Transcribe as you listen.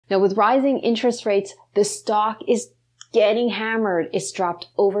Now, with rising interest rates, the stock is getting hammered. It's dropped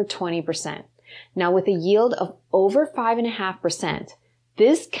over 20%. Now, with a yield of over 5.5%,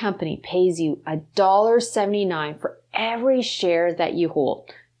 this company pays you $1.79 for every share that you hold,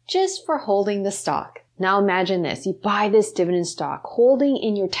 just for holding the stock. Now imagine this, you buy this dividend stock holding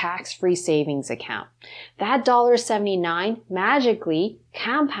in your tax-free savings account. That $1.79 magically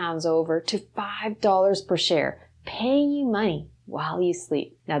compounds over to $5 per share, paying you money while you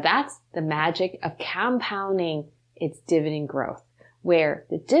sleep. Now that's the magic of compounding its dividend growth, where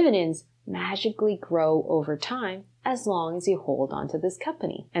the dividends magically grow over time as long as you hold on to this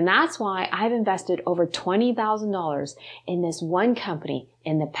company. And that's why I've invested over $20,000 in this one company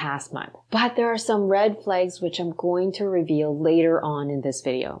in the past month. But there are some red flags which I'm going to reveal later on in this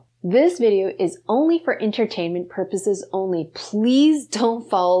video. This video is only for entertainment purposes only. Please don't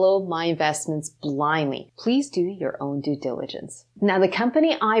follow my investments blindly. Please do your own due diligence. Now, the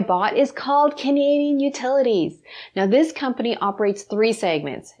company I bought is called Canadian Utilities. Now, this company operates 3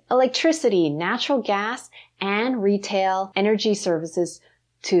 segments: electricity, natural gas, and retail energy services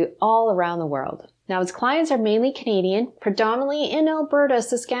to all around the world. Now, its clients are mainly Canadian, predominantly in Alberta,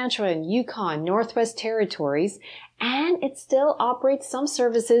 Saskatchewan, Yukon, Northwest Territories, and it still operates some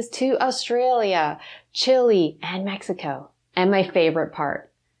services to Australia, Chile, and Mexico. And my favorite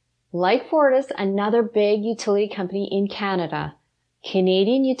part, like Fortis, another big utility company in Canada,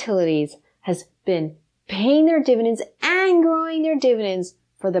 Canadian Utilities has been paying their dividends and growing their dividends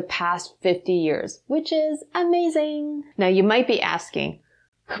for the past 50 years, which is amazing. Now, you might be asking,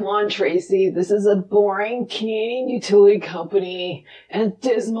 come on, Tracy, this is a boring Canadian utility company and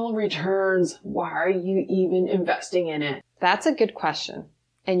dismal returns. Why are you even investing in it? That's a good question.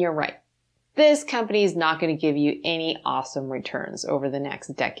 And you're right. This company is not going to give you any awesome returns over the next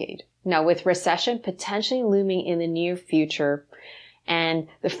decade. Now, with recession potentially looming in the near future and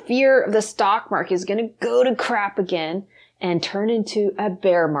the fear of the stock market is going to go to crap again and turn into a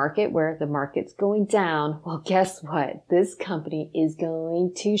bear market where the market's going down, well, guess what? This company is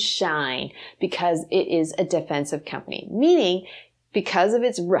going to shine because it is a defensive company, meaning because of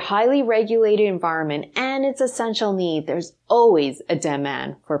its highly regulated environment and its essential need, there's always a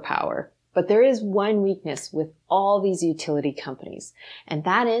demand for power. But there is one weakness with all these utility companies, and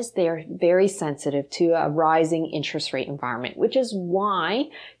that is they are very sensitive to a rising interest rate environment, which is why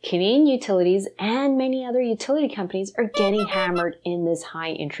Canadian Utilities and many other utility companies are getting hammered in this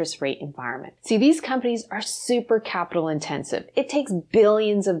high interest rate environment. See, these companies are super capital intensive. It takes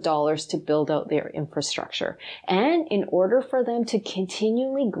billions of dollars to build out their infrastructure. And in order for them to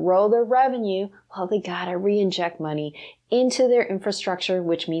continually grow their revenue, well, they gotta re-inject money into their infrastructure,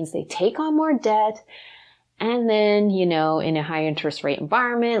 which means they take on more debt. And then, in a high interest rate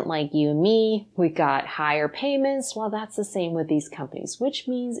environment like you and me, we got higher payments. Well, that's the same with these companies, which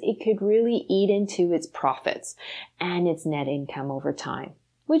means it could really eat into its profits and its net income over time,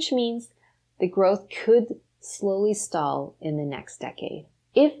 which means the growth could slowly stall in the next decade.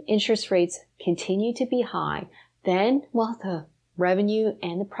 If interest rates continue to be high, then, well, the revenue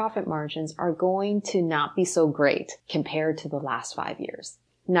and the profit margins are going to not be so great compared to the last 5 years.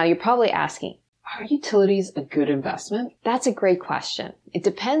 Now, you're probably asking, are utilities a good investment? That's a great question. It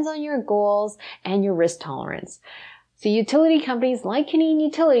depends on your goals and your risk tolerance. So utility companies like Canadian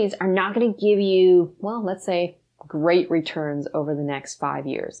Utilities are not going to give you, well, let's say, great returns over the next 5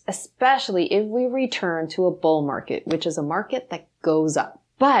 years, especially if we return to a bull market, which is a market that goes up.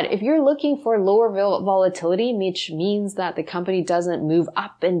 But if you're looking for lower volatility, which means that the company doesn't move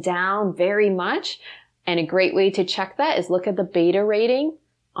up and down very much, and a great way to check that is look at the beta rating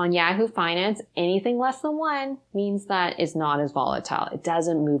on Yahoo Finance. Anything less than 1 means that it's not as volatile. It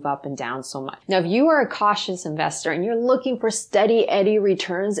doesn't move up and down so much. Now, if you are a cautious investor and you're looking for steady eddy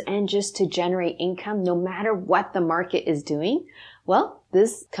returns and just to generate income no matter what the market is doing, well,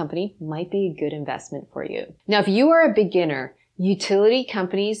 this company might be a good investment for you. Now, if you are a beginner, utility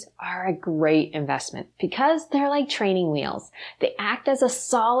companies are a great investment because they're like training wheels. They act as a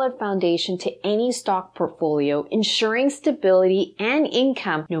solid foundation to any stock portfolio, ensuring stability and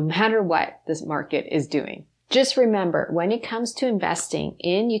income no matter what this market is doing. Just remember, when it comes to investing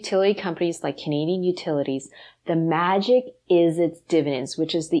in utility companies like Canadian Utilities, the magic is its dividends,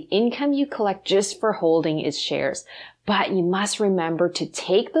 which is the income you collect just for holding its shares. But you must remember to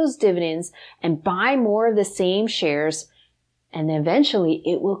take those dividends and buy more of the same shares, and then eventually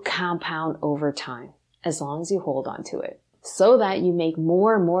it will compound over time as long as you hold on to it so that you make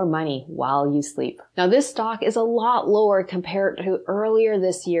more and more money while you sleep. Now, this stock is a lot lower compared to earlier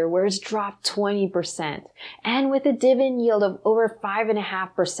this year where it's dropped 20% and with a dividend yield of over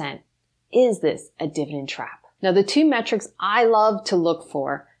 5.5%. Is this a dividend trap? Now, the 2 metrics I love to look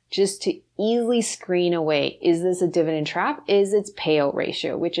for just to easily screen away, is this a dividend trap? Is its payout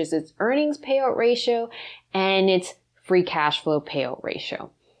ratio, which is its earnings payout ratio and its free cash flow payout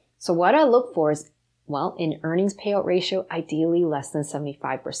ratio. So what I look for is, well, in earnings payout ratio, ideally less than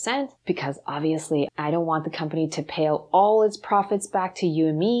 75%, because obviously I don't want the company to pay out all its profits back to you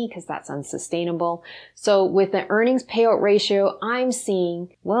and me, because that's unsustainable. So with the earnings payout ratio, I'm seeing,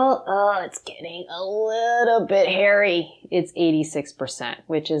 well, it's getting a little bit hairy. It's 86%,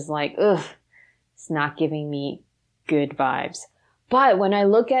 which is like, it's not giving me good vibes. But when I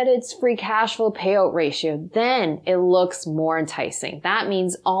look at its free cash flow payout ratio, then it looks more enticing. That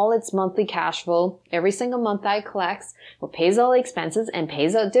means all its monthly cash flow, every single month that it collects, pays all the expenses and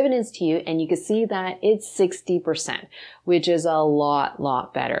pays out dividends to you. And you can see that it's 60%, which is a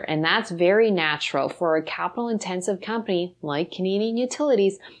lot better. And that's very natural for a capital intensive company like Canadian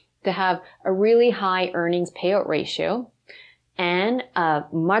Utilities to have a really high earnings payout ratio and a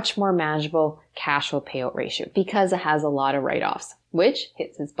much more manageable cash flow payout ratio because it has a lot of write-offs, which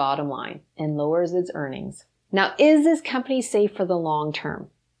hits its bottom line and lowers its earnings. Now, is this company safe for the long term?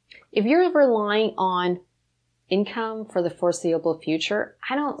 If you're relying on income for the foreseeable future,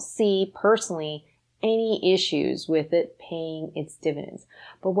 I don't see personally any issues with it paying its dividends.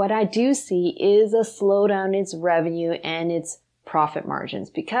 But what I do see is a slowdown in its revenue and its profit margins,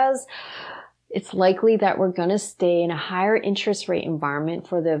 because it's likely that we're going to stay in a higher interest rate environment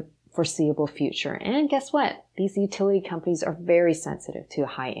for the foreseeable future. And guess what? These utility companies are very sensitive to a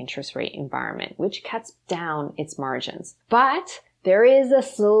high interest rate environment, which cuts down its margins. But there is a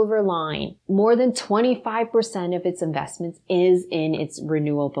silver line. More than 25% of its investments is in its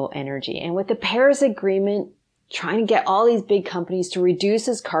renewable energy. And with the Paris Agreement trying to get all these big companies to reduce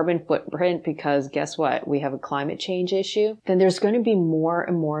its carbon footprint, because guess what? We have a climate change issue. Then there's going to be more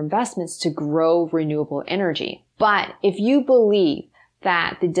and more investments to grow renewable energy. But if you believe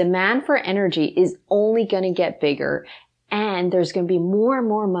that the demand for energy is only going to get bigger and there's going to be more and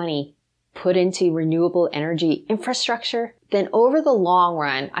more money put into renewable energy infrastructure, then over the long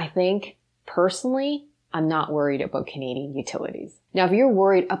run, I think personally, I'm not worried about Canadian Utilities. Now, if you're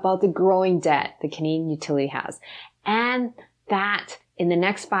worried about the growing debt the Canadian Utility has, and that in the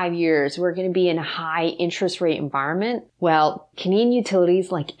next 5 years, we're going to be in a high interest rate environment, well, Canadian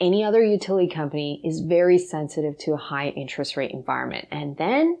Utilities, like any other utility company, is very sensitive to a high interest rate environment. And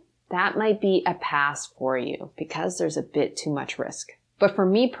then that might be a pass for you because there's a bit too much risk. But for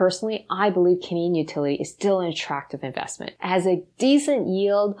me personally, I believe Canadian Utility is still an attractive investment. It has a decent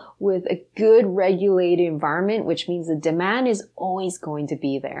yield with a good regulated environment, which means the demand is always going to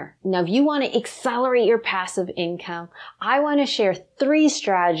be there. Now, if you want to accelerate your passive income, I want to share 3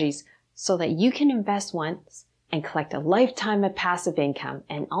 strategies so that you can invest once and collect a lifetime of passive income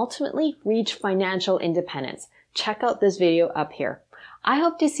and ultimately reach financial independence. Check out this video up here. I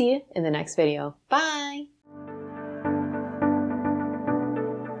hope to see you in the next video. Bye!